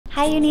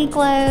Hi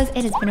Uniqlos!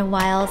 It has been a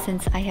while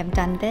since I have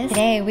done this.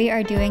 Today we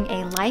are doing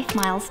a life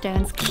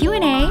milestones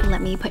Q&A.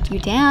 Let me put you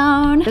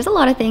down. There's a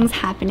lot of things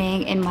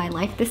happening in my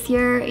life this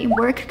year.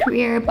 Work,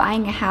 career,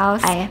 buying a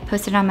house. I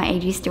posted on my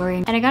IG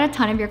story and I got a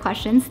ton of your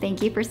questions.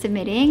 Thank you for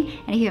submitting.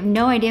 And if you have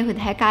no idea who the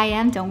heck I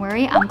am, don't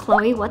worry. I'm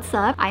Chloe, what's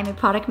up? I'm a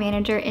product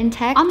manager in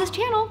tech. On this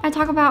channel, I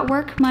talk about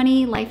work,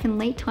 money, life in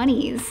late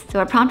 20s. So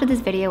what prompted this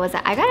video was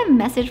that I got a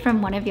message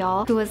from one of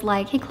y'all who was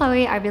like, hey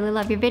Chloe, I really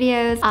love your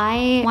videos.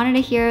 I wanted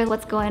to hear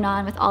what's going on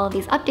with all of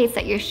these updates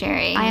that you're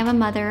sharing. I am a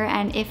mother,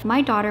 and if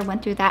my daughter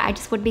went through that, I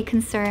just would be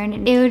concerned.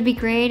 And it would be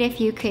great if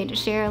you could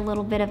share a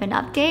little bit of an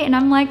update. And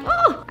I'm like,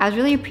 oh, I was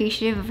really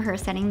appreciative of her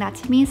sending that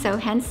to me. So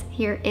hence,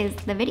 here is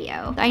the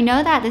video. I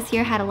know that this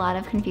year had a lot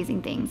of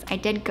confusing things. I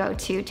did go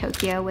to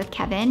Tokyo with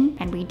Kevin,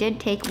 and we did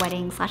take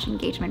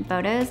wedding/engagement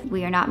photos.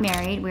 We are not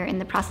married. We're in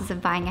the process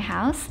of buying a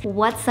house.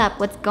 What's up?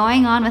 What's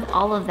going on with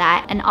all of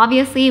that? And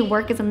obviously,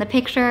 work is in the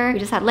picture. We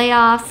just had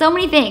layoffs. So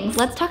many things.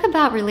 Let's talk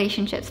about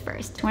relationships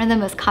first. One of the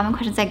most common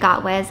questions I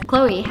got was,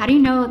 Chloe, how do you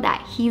know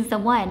that he's the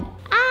one?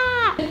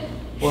 Ah!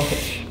 What?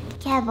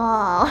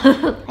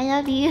 Kevo, I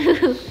love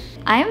you.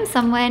 I am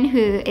someone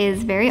who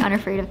is very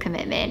unafraid of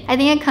commitment. I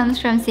think it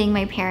comes from seeing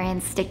my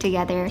parents stick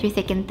together through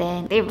thick and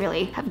thin. They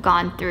really have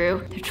gone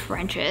through the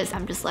trenches.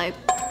 I'm just like,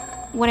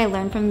 what I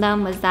learned from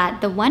them was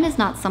that the one is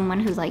not someone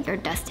who's like you're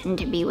destined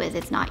to be with.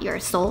 It's not your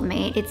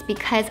soulmate. It's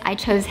because I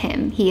chose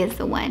him. He is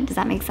the one. Does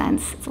that make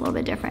sense? It's a little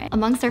bit different.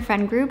 Amongst our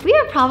friend group, we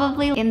are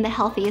probably in the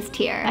healthiest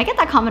tier. I get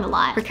that comment a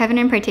lot. For Kevin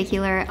in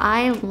particular,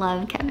 I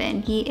love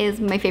Kevin. He is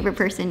my favorite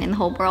person in the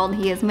whole world.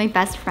 He is my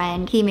best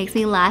friend. He makes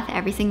me laugh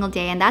every single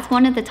day, and that's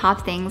one of the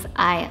top things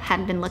I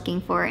have been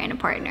looking for in a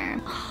partner.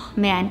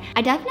 Man,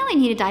 I definitely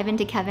need to dive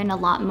into Kevin a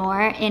lot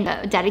more in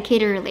a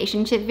dedicated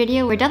relationship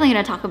video. We're definitely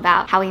gonna talk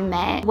about how we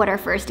met, what our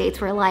first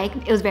dates were like.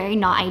 It was very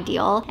not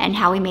ideal, and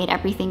how we made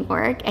everything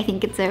work. I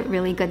think it's a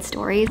really good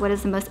story. What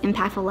is the most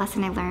impactful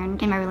lesson I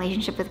learned in my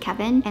relationship with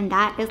Kevin? And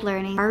that is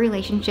learning our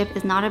relationship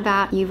is not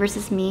about you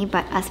versus me,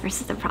 but us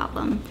versus the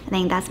problem. I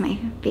think that's my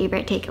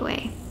favorite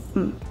takeaway.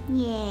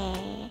 Yeah.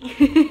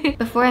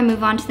 Before I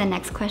move on to the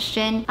next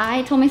question,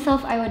 I told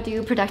myself I would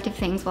do productive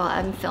things while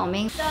I'm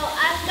filming. So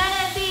I'm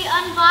gonna be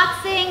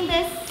unboxing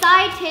this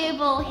side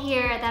table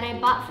here that I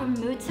bought from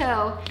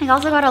Muto. I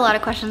also got a lot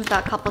of questions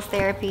about couples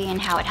therapy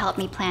and how it helped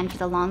me plan for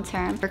the long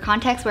term. For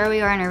context, where we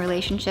are in our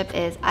relationship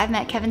is I've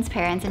met Kevin's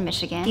parents in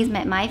Michigan. He's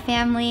met my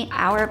family.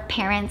 Our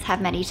parents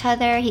have met each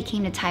other. He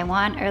came to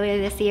Taiwan earlier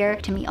this year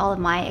to meet all of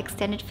my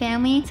extended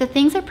family. So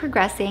things are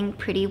progressing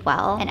pretty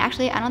well. And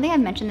actually, I don't think I've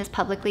mentioned this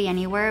publicly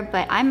anywhere,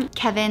 but I'm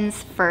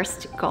Kevin's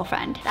first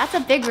girlfriend. That's a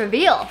big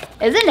reveal,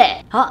 isn't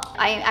it? Huh.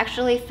 I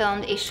actually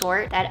filmed a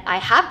short that I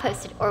have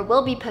posted or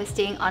will be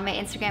posting on my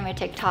Instagram or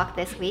TikTok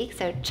this week,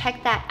 so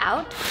check that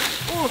out.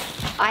 Ooh.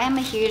 I am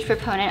a huge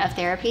proponent of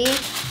therapy.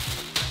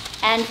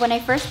 And when I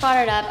first brought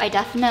it up, I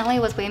definitely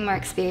was way more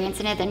experienced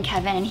in it than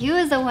Kevin, and he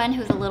was the one who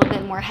was a little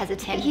bit more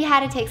hesitant. He had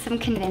to take some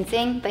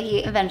convincing, but he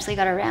eventually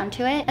got around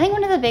to it. I think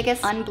one of the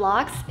biggest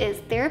unblocks is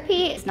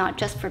therapy is not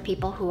just for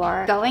people who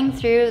are going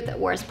through the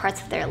worst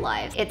parts of their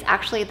lives. It's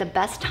actually the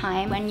best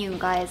time when you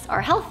guys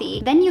are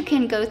healthy. Then you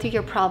can go through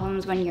your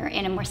problems when you're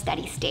in a more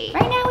steady state.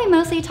 Right now, we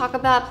mostly talk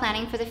about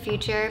planning for the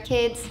future,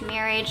 kids,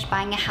 marriage,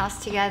 buying a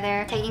house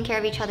together, taking care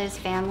of each other's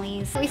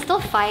families. We still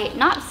fight,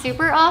 not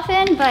super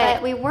often, but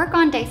we work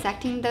on dissecting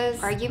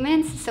those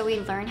arguments so we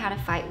learn how to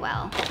fight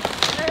well.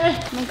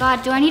 Oh my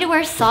god, do I need to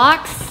wear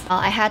socks? Well,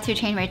 I had to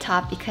change my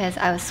top because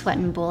I was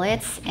sweating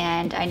bullets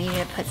and I needed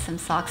to put some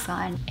socks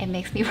on. It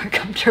makes me more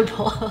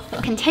comfortable.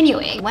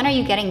 Continuing, when are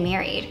you getting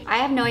married? I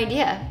have no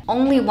idea.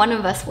 Only one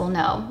of us will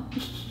know.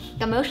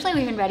 Emotionally,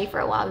 we've been ready for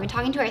a while. We've been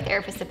talking to our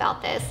therapist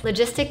about this.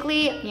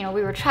 Logistically, you know,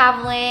 we were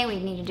traveling, we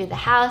need to do the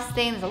house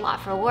thing, there's a lot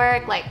for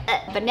work,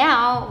 but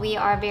now we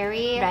are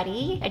very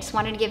ready. I just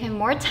wanted to give him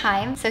more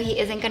time so he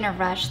isn't gonna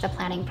rush the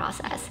planning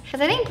process.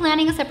 Because I think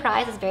planning a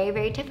surprise is very,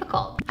 very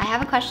difficult. I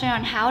have a question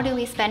on how do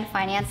we spend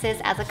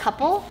finances as a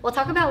couple? We'll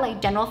talk about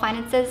like general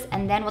finances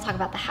and then we'll talk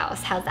about the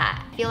house. How's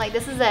that? I feel like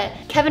this is a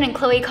Kevin and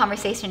Chloe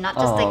conversation, not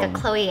just like a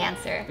Chloe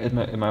answer.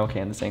 Am I okay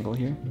in this angle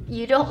here?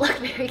 You don't look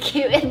very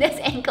cute in this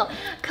angle.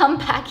 Come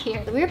back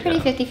here. We were pretty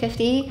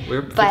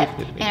 50-50, but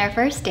in our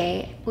first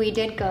date, we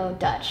did go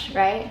Dutch,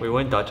 right? We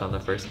went Dutch on the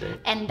first date.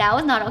 And that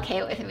was not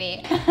okay with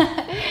me.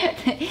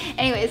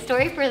 Anyway,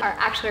 story for our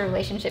actual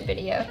relationship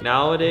video.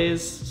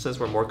 Nowadays,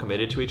 since we're more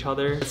committed to each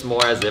other, it's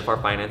more as if our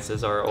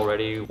finances are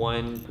already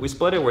one. We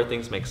split it where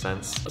things make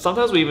sense.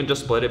 Sometimes we even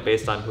just split it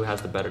based on who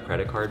has the better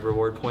credit card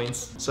reward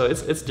points. So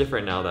it's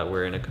different now that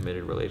we're in a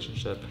committed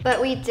relationship. But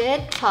we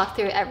did talk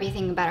through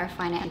everything about our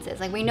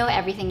finances. Like we know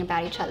everything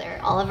about each other.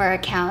 All of our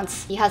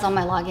accounts. He has all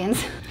my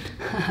logins.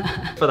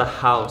 For the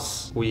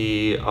house,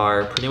 we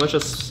are pretty much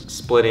just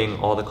splitting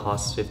all the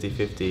costs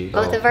 50-50.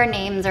 Both of our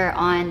names are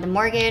on the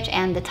mortgage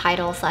and the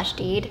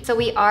title/deed. So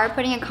we are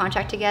putting a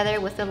contract together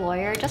with a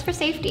lawyer just for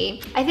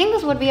safety. I think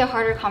this would be a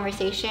harder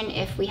conversation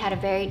if we had a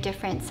very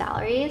different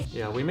salaries.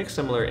 Yeah, we make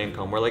similar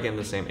income. We're like in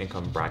the same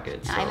income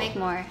bracket. So. I make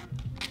more.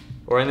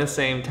 We're in the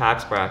same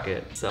tax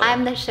bracket, so.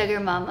 I'm the sugar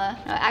mama.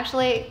 No,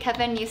 actually,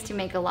 Kevin used to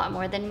make a lot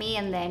more than me,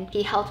 and then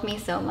he helped me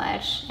so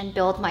much and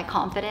build my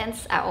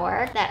confidence at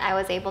work that I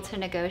was able to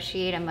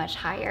negotiate a much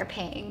higher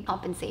paying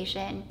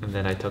compensation. And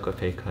then I took a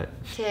pay cut.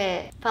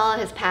 To follow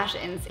his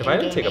passions If in I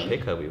didn't gaming. take a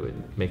pay cut, we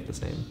would make the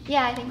same.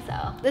 Yeah, I think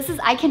so.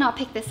 I cannot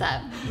pick this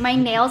up. My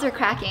nails are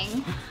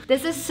cracking.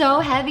 This is so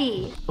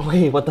heavy.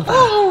 Wait, what the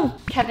Oh!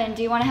 Kevin,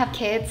 do you want to have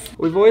kids?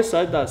 We've always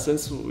said that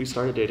since we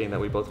started dating that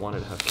we both wanted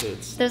to have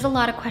kids. There's a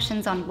lot of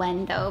questions on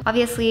when though.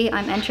 Obviously,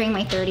 I'm entering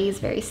my 30s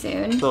very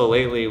soon. So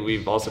lately,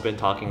 we've also been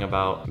talking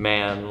about,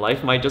 man,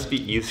 life might just be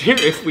easier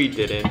if we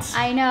didn't.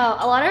 I know.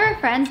 A lot of our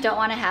friends don't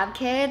want to have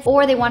kids,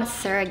 or they want to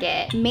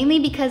surrogate. Mainly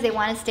because they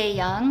want to stay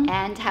young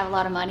and have a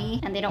lot of money,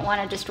 and they don't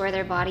want to destroy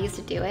their bodies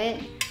to do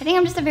it. I think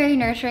I'm just a very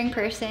nurturing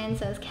person,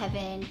 so is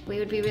Kevin. We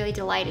would be really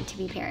delighted to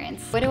be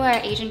parents. What do our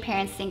Asian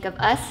parents think of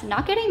us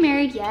not getting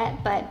married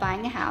yet, but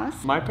buying a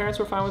house? My parents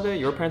were fine with it,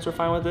 your parents were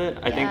fine with it.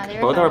 I Yeah, they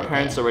think were both fine our with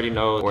parents it. already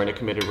know we're in a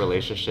committed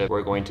relationship.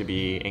 We're going to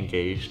be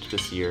engaged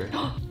this year.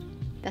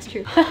 That's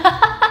true.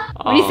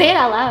 When you say it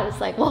out loud,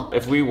 it's like, whoa.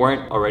 If we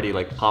weren't already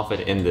like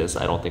confident in this,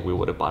 I don't think we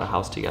would have bought a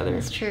house together.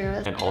 That's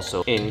true. And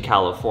also in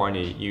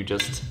California, you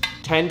just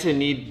tend to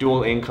need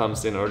dual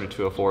incomes in order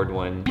to afford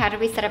one. How did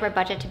we set up our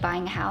budget to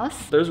buying a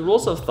house? There's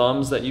rules of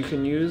thumbs that you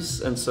can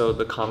use, and so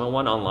the common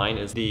one online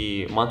is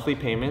the monthly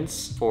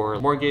payments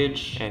for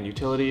mortgage and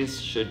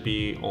utilities should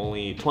be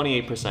only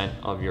 28%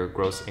 of your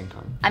gross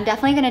income. I'm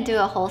definitely gonna do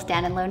a whole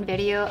standalone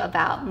video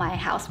about my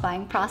house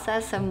buying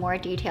process, some more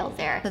details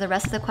there. So the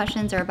rest of the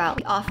questions are about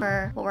the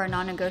offer, what our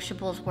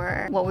non-negotiables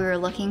were, what we were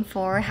looking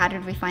for, how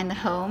did we find the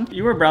home.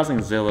 You were browsing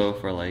Zillow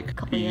for like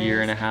Couple a year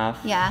years. and a half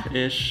Yeah.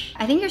 ish.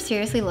 I think you're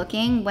seriously looking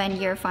when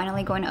you're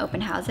finally going to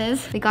open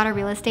houses. We got a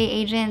real estate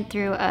agent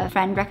through a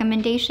friend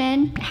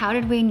recommendation. How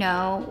did we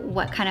know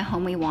what kind of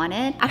home we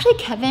wanted? Actually,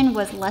 Kevin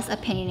was less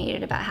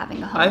opinionated about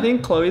having a home. I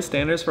think Chloe's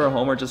standards for a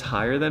home are just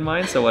higher than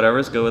mine, so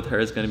whatever's good with her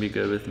is gonna be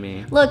good with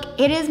me. Look,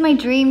 it is my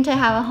dream to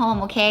have a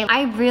home, okay?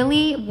 I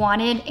really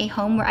wanted a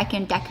home where I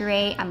can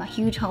decorate. I'm a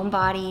huge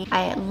homebody.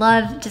 I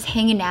love just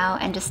hanging out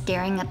and just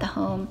staring at the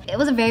home. It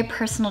was a very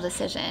personal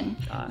decision.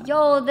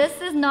 Yo, this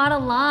is not a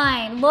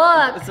line.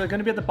 Look. It's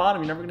gonna be at the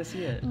bottom, you're never gonna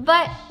see it.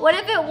 But what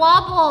if it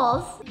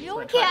wobbles?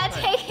 You can't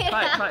take it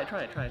out.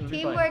 Try it. It'll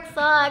be fine. Teamwork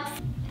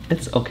sucks.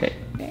 It's okay.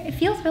 It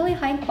feels really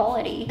high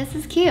quality. This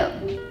is cute.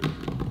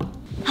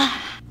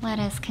 Let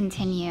us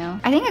continue.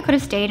 I think I could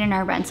have stayed in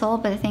our rental,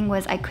 but the thing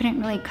was I couldn't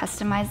really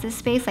customize this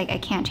space. Like I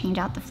can't change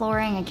out the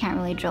flooring. I can't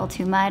really drill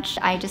too much.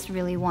 I just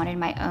really wanted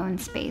my own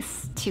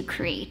space to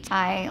create.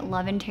 I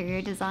love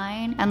interior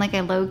design, and like I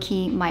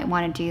low-key might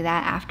want to do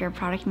that after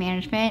product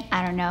management.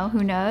 I don't know,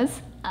 who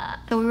knows?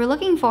 So we were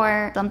looking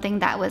for something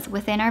that was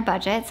within our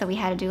budget, so we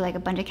had to do like a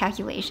bunch of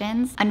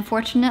calculations.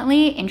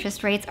 Unfortunately,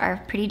 interest rates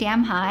are pretty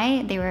damn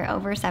high. They were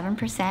over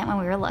 7% when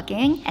we were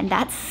looking, and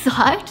that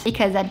sucked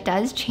because that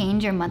does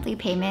change your monthly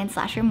payment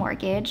 / your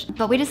mortgage.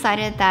 But we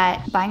decided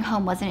that buying a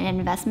home wasn't an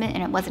investment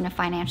and it wasn't a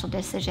financial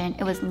decision.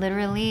 It was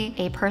literally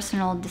a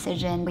personal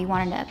decision. We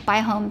wanted to buy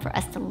a home for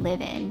us to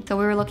live in. So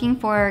we were looking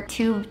for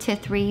 2 to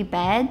 3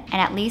 bed and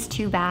at least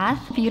 2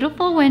 bath.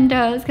 Beautiful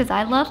windows because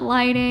I love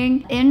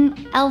lighting.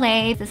 In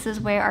LA, this is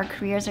where our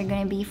careers are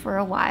going to be for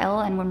a while,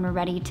 and when we're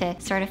ready to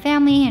start a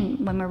family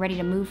and when we're ready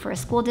to move for a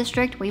school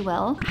district, we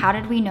will. How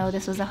did we know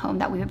this was a home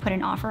that we would put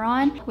an offer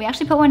on? We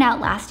actually put one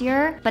out last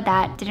year, but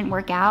that didn't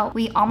work out.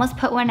 We almost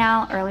put one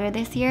out earlier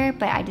this year,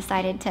 but I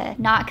decided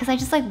to not because I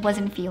just like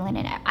wasn't feeling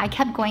it. I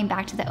kept going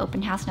back to the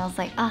open house and I was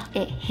like,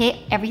 it hit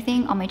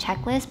everything on my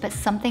checklist, but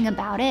something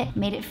about it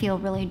made it feel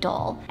really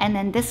dull. And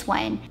then this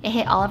one, it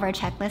hit all of our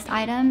checklist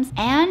items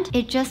and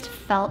it just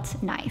felt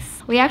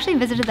nice. We actually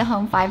visited the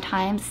home 5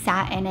 times,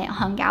 sat in it,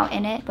 hung out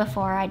in it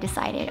before I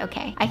decided,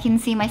 okay, I can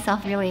see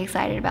myself really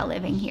excited about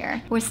living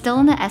here. We're still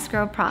in the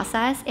escrow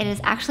process. It is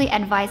actually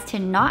advised to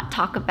not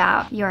talk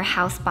about your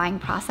house buying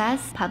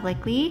process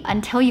publicly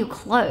until you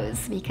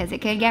close because it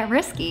could get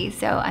risky.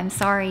 So I'm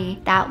sorry,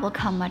 that will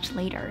come much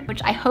later,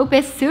 which I hope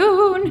is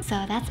soon.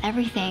 So that's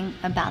everything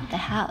about the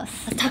house.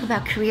 Let's talk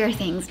about career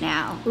things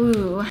now.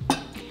 Ooh.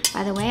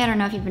 By the way, I don't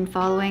know if you've been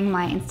following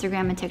my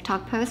Instagram and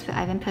TikTok posts, but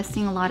I've been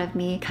posting a lot of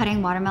me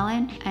cutting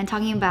watermelon and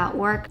talking about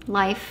work,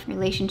 life,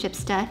 relationship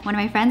stuff. One of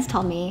my friends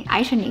told me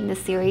I should name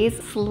this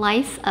series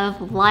Slice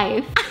of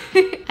Life.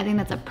 I think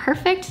that's a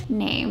perfect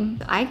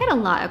name. I get a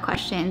lot of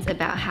questions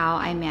about how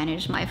I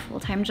manage my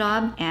full-time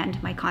job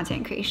and my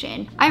content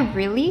creation. I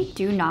really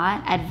do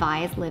not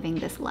advise living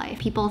this life.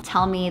 People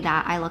tell me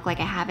that I look like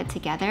I have it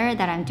together,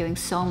 that I'm doing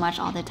so much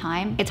all the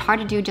time. It's hard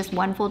to do just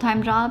one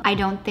full-time job. I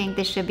don't think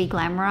this should be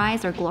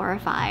glamorized or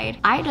glorified.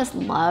 I just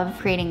love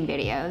creating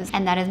videos,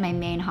 and that is my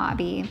main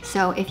hobby.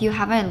 So if you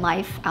have a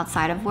life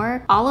outside of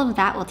work, all of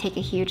that will take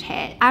a huge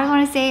hit. I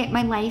want to say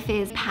my life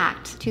is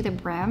packed to the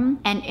brim,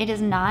 and it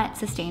is not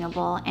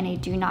sustainable, and I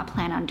do not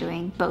plan on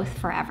doing both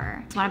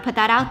forever. Just want to put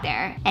that out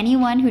there.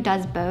 Anyone who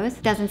does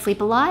both doesn't sleep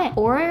a lot,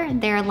 or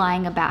they're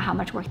lying about how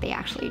much work they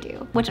actually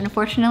do, which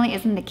unfortunately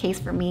isn't the case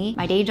for me.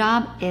 My day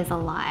job is a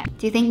lot.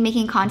 Do you think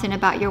making content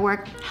about your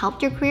work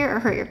helped your career or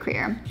hurt your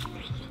career?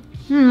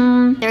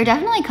 There are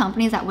definitely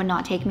companies that would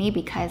not take me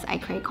because I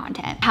create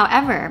content.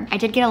 However, I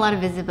did get a lot of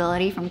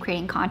visibility from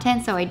creating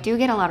content, so I do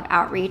get a lot of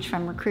outreach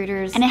from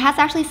recruiters, and it has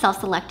actually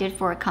self-selected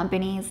for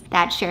companies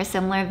that share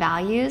similar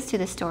values to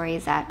the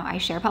stories that I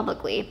share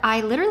publicly.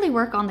 I literally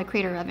work on the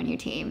creator revenue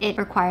team. It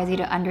requires you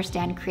to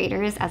understand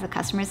creators as a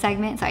customer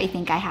segment, so I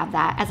think I have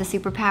that as a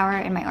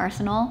superpower in my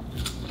arsenal.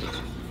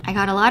 I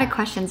got a lot of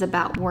questions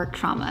about work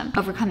trauma,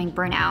 overcoming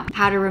burnout,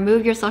 how to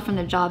remove yourself from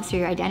the job so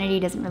your identity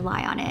doesn't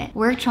rely on it.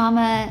 Work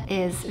trauma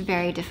is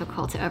very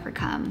difficult to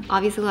overcome.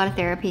 Obviously, a lot of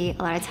therapy,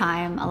 a lot of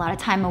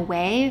time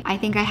away. I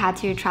think I had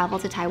to travel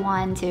to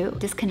Taiwan to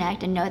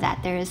disconnect and know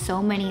that there is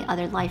so many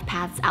other life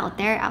paths out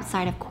there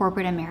outside of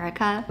corporate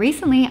America.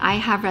 Recently, I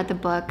have read the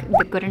book,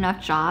 The Good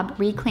Enough Job,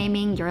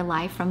 Reclaiming Your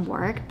Life from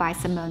Work by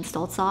Simone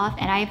Stoltzoff,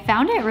 and I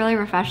found it really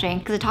refreshing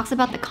because it talks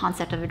about the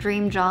concept of a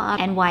dream job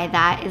and why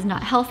that is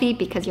not healthy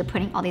because you're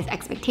putting all these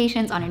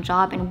expectations on a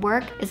job, and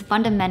work is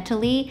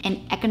fundamentally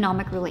an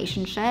economic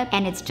relationship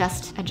and it's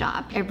just a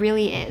job. It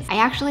really is. I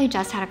actually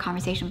just had a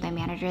conversation with my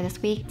manager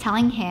this week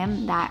telling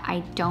him that I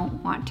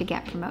don't want to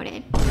get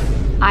promoted.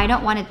 I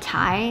don't want to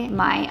tie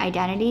my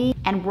identity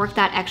and work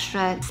that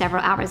extra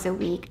several hours a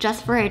week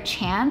just for a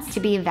chance to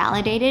be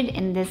validated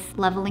in this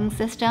leveling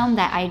system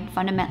that I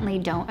fundamentally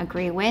don't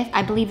agree with.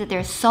 I believe that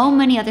there's so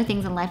many other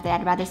things in life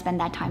that I'd rather spend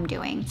that time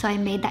doing. So I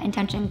made that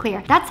intention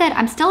clear. That said,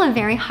 I'm still a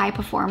very high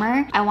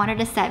performer. I wanted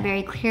to set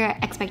very clear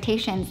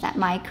expectations that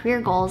my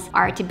career goals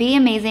are to be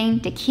amazing,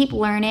 to keep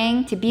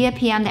learning, to be a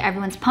PM that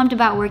everyone's pumped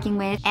about working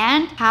with,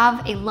 and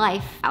have a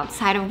life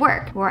outside of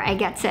work where I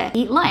get to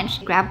eat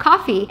lunch, grab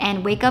coffee,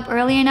 and wake up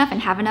early enough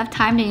and have enough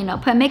time to,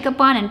 put makeup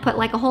on and put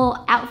like a whole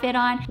outfit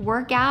on,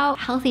 work out,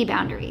 healthy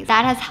boundaries.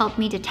 That has helped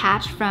me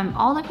detach from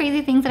all the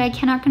crazy things that I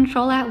cannot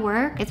control at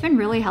work. It's been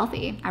really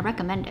healthy. I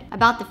recommend it.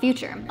 About the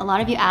future, a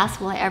lot of you ask,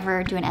 will I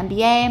ever do an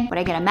MBA? Would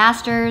I get a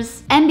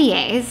master's?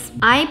 MBAs,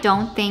 I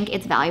don't think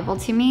it's valuable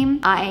to me.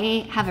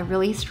 I have a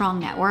really strong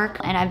network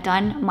and I've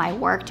done my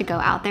work to go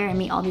out there and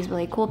meet all these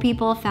really cool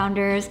people,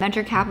 founders,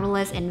 venture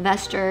capitalists,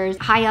 investors,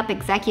 high up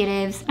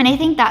executives. And I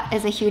think that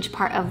is a huge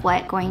part of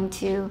what going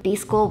to B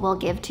school will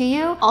give to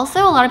you.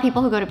 Also, a lot of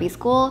people who go to B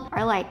school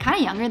are like kind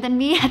of younger than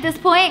me at this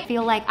point. I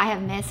feel like I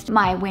have missed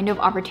my window of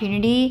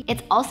opportunity.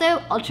 It's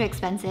also ultra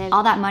expensive.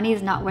 All that money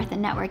is not worth the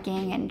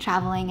networking and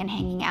traveling and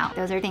hanging out.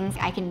 Those are things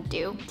I can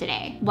do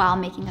today while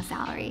making a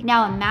salary.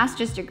 Now, a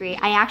master's degree.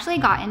 I actually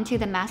got into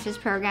the master's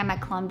program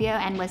at Columbia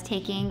and was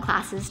taking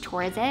classes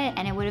towards it,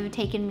 and it would have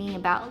taken me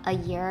about a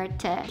year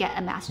to get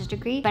a master's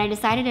degree, but I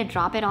decided to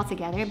drop it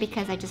altogether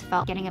because I just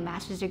felt getting a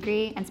master's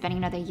degree and spending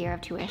another year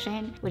of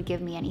tuition would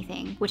give me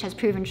anything, which has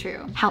proven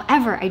true.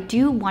 However, I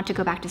do want to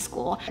go back to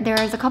school.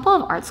 There's a couple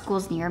of art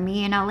schools near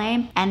me in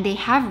LA, and they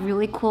have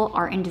really cool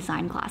art and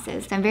design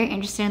classes. So I'm very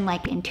interested in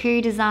like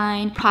interior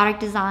design, product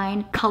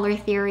design, color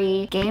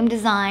theory, game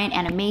design,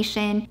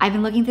 animation. I've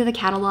been looking through the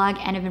catalog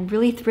and I've been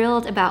really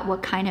thrilled about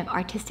what kind of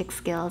artistic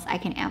skills I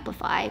can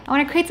amplify. I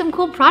want to create some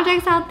cool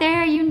projects out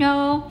there,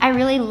 I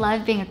really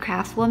love being a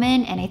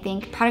craftswoman, and I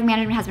think product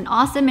management has been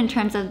awesome in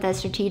terms of the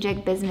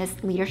strategic business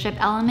leadership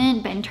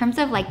element, but in terms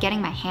of like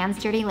getting my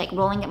hands dirty, like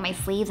rolling up my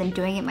sleeves and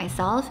doing it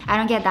myself, I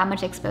don't get that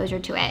much exposure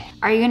to it.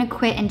 Are you gonna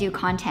quit and do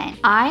content?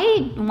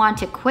 I want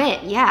to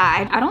quit,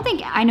 yeah. I don't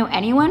think I know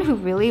anyone who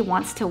really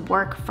wants to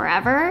work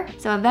forever,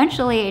 so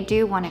eventually I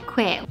do want to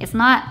quit. It's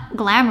not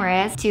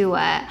glamorous to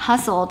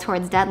hustle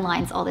towards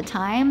deadlines all the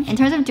time. In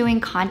terms of doing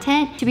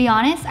content, to be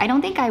honest, I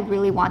don't think I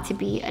really want to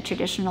be a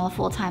traditional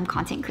full-time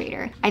content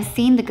creator. I've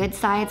seen the good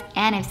sides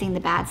and I've seen the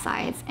bad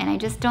sides, and I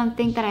just don't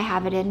think that I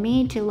have it in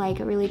me to like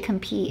really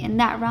compete in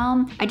that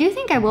realm. I do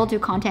think I will do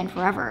content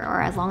forever,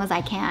 or as long as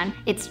I can.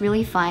 It's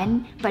really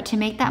fun, but to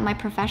make that my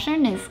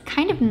profession is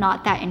kind of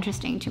not that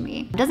interesting to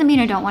me. It doesn't mean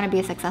I don't want to be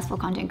a successful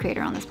content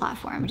creator on this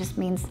platform. It just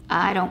means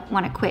I don't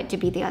want to quit to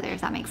be the other,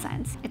 if that makes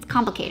sense. It's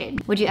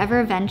complicated. Would you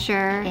ever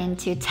venture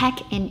into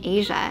tech in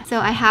Asia? So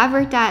I have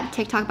worked at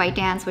TikTok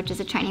ByteDance, which is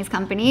a Chinese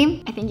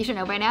company. I think you should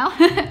know by now.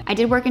 I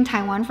did work in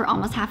Taiwan for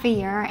almost half a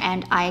year,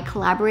 and I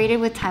collaborated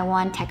with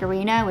Taiwan Tech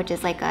Arena, which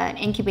is like an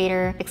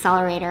incubator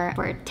accelerator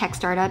for tech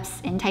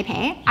startups in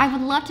Taipei. I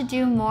would love to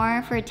do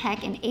more for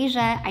tech in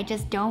Asia. I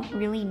just don't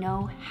really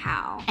know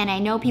how. And I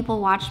know people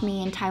watch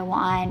me in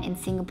Taiwan, in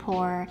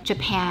Singapore,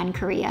 Japan,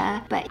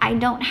 Korea, but I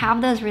don't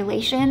have those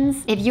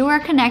relations. If you are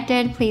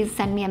connected, please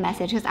send me a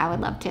message because I would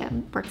love to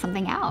work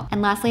something out.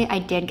 And lastly, I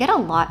did get a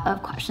lot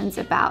of questions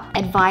about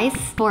advice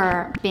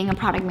for being a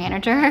product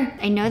manager.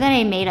 I know that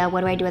I made a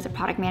what do I do as a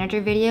product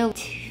manager video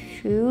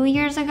 2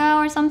 years ago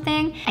or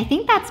something. I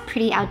think that's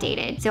pretty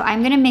outdated. So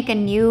I'm gonna make a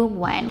new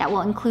one that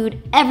will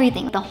include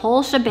everything, the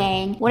whole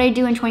shebang, what I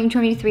do in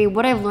 2023,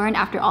 what I've learned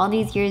after all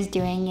these years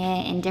doing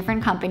it in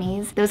different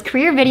companies. Those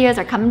career videos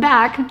are coming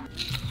back.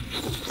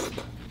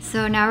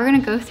 So now we're gonna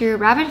go through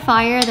rapid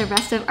fire the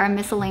rest of our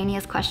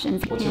miscellaneous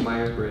questions. What's your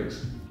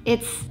Myers-Briggs?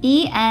 It's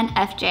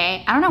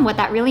ENFJ. I don't know what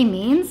that really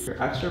means. You're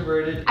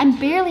extroverted. I'm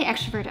barely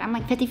extroverted. I'm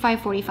like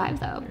 55-45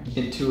 though.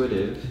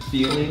 Intuitive,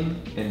 feeling,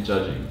 and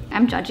judging.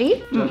 I'm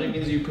judgy. Judging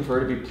means you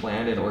prefer to be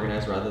planned and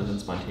organized rather than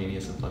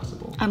spontaneous and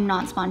flexible. I'm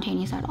not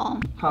spontaneous at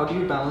all. How do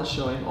you balance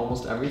showing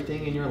almost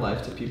everything in your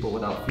life to people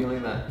without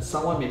feeling that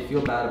someone may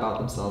feel bad about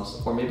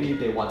themselves, or maybe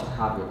they want to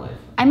have your life?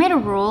 I made a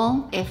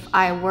rule, if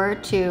I were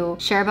to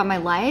share about my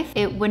life,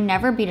 it would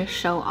never be to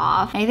show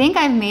off. I think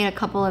I've made a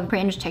couple of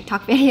cringe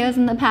TikTok videos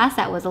in the past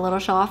that was a little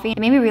show-offy. It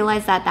made me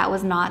realize that that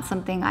was not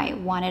something I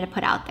wanted to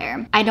put out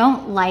there. I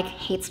don't like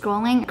hate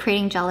scrolling,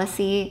 creating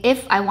jealousy.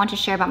 If I want to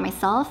share about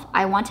myself,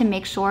 I want to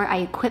make sure I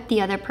equip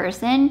the other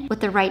person with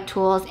the right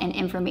tools and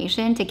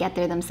information to get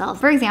there themselves.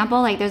 For example,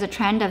 like there's a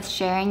trend of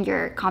sharing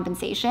your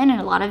compensation,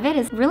 and a lot of it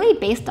is really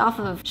based off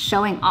of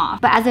showing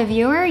off. But as a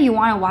viewer, you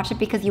want to watch it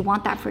because you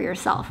want that for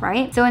yourself,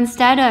 right? So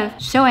instead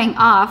of showing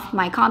off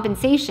my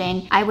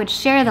compensation, I would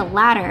share the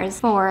ladders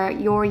for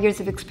your years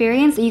of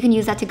experience, so you can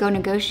use that to go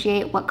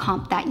negotiate what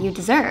comp that you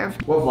deserve.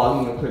 What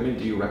vlogging equipment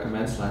do you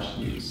recommend /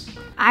 use?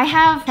 I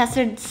have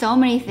tested so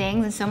many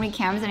things and so many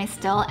cameras, and I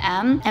still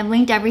am. I've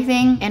linked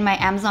everything in my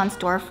Amazon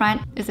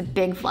storefront. It's a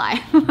big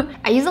fly.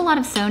 I use a lot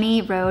of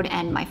Sony, Rode,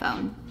 and my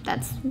phone.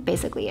 That's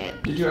basically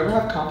it. Did you ever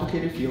have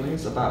complicated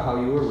feelings about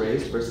how you were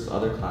raised versus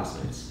other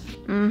classmates?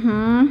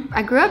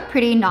 I grew up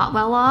pretty not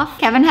well off.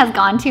 Kevin has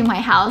gone to my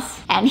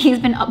house and he's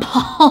been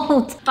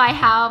appalled by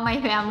how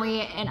my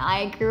family and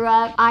I grew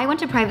up. I went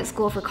to private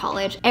school for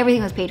college.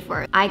 Everything was paid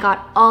for. I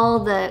got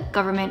all the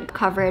government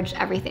coverage,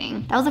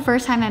 everything. That was the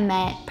first time I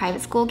met private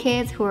school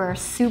kids who are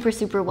super,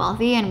 super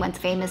wealthy and went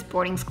to famous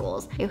boarding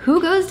schools. Like,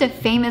 who goes to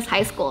famous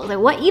high schools? Like,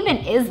 what even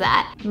is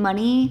that?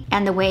 Money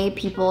and the way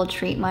people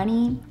treat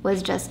money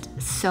was just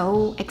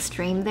so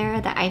extreme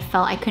there that I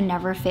felt I could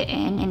never fit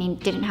in, and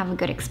didn't have a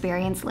good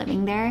experience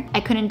living there. I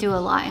couldn't do a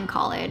lot in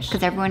college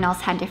because everyone else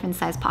had different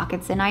sized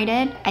pockets than I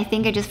did. I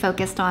think I just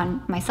focused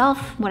on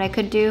myself, what I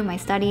could do, my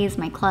studies,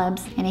 my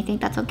clubs, and I think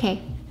that's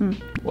okay.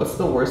 What's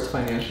the worst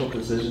financial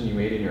decision you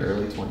made in your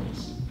early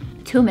 20s?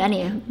 Too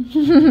many.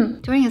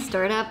 Joining a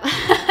startup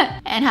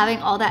and having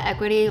all that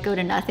equity go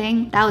to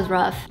nothing, that was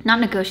rough.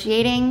 Not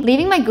negotiating,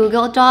 leaving my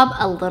Google job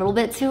a little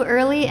bit too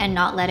early and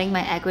not letting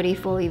my equity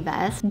fully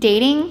vest.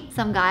 Dating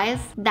some guys,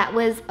 that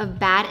was a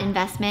bad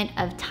investment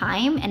of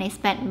time, and I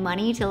spent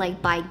money to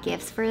like buy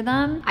gifts for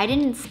them. I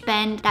didn't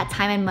spend that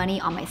time and money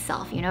on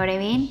myself, you know what I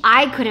mean?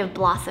 I could have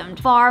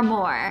blossomed far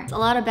more. It's a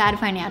lot of bad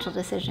financial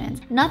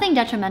decisions. Nothing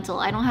detrimental.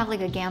 I don't have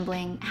like a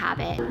gambling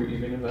habit. Were you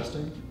even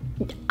investing?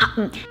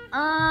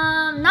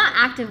 Not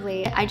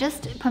actively. I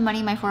just put money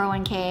in my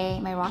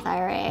 401k, my Roth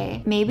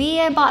IRA.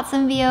 Maybe I bought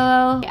some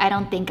VOO. I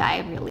don't think I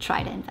really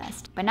tried to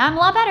invest, but now I'm a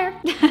lot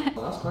better.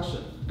 Last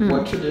question.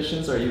 What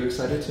traditions are you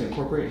excited to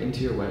incorporate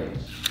into your wedding?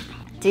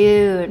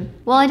 Dude.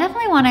 Well, I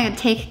definitely want to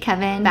take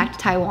Kevin back to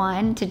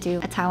Taiwan to do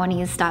a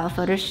Taiwanese style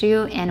photo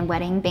shoot and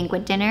wedding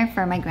banquet dinner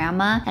for my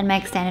grandma and my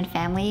extended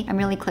family. I'm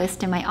really close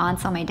to my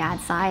aunts on my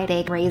dad's side.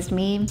 They raised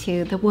me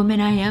to the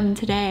woman I am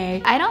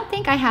today. I don't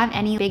think I have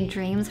any big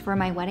dreams for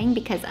my wedding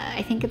because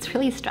I think it's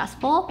really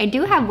stressful. I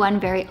do have one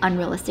very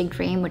unrealistic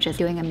dream, which is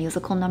doing a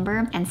musical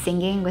number and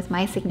singing with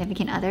my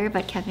significant other,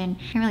 but Kevin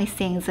can't really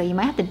sing, so you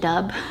might have to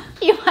dub.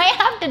 You might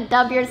have to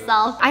dub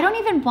yourself. I don't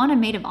even want a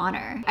maid of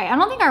honor. I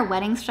don't think our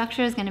wedding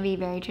structure is gonna be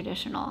very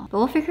traditional, but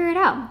we'll figure it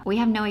out. We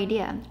have no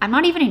idea. I'm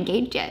not even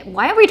engaged yet.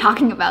 Why are we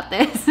talking about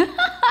this?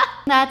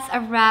 That's a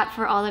wrap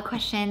for all the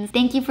questions.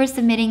 Thank you for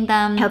submitting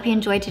them. I hope you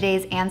enjoyed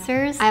today's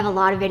answers. I have a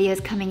lot of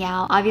videos coming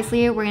out.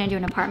 Obviously, we're gonna do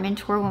an apartment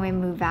tour when we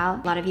move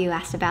out. A lot of you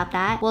asked about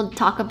that. We'll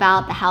talk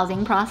about the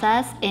housing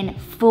process in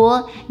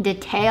full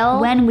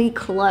detail when we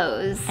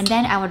close. And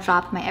then I will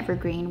drop my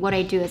evergreen, what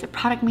I do as a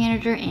product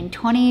manager in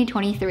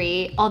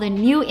 2023, all the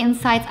new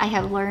insights I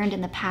have learned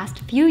in the past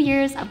few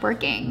years of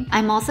working.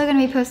 I'm also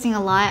gonna be posting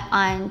a lot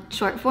on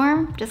short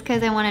form just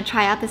because I wanna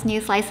try out this new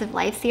Slice of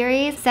Life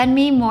series. Send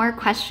me more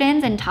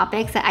questions and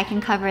topics that I can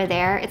cover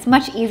there. It's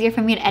much easier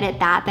for me to edit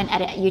that than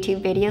edit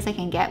YouTube videos. I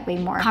can get way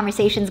more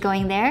conversations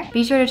going there.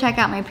 Be sure to check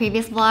out my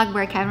previous vlog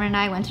where Kevin and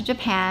I went to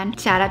Japan.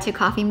 Shout out to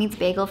Coffee Meets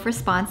Bagel for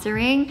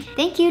sponsoring.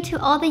 Thank you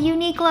to all the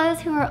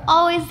Uniqlos who are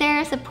always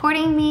there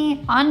supporting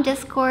me on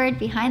Discord,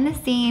 behind the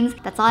scenes.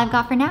 That's all I've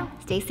got for now.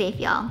 Stay safe,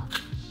 y'all.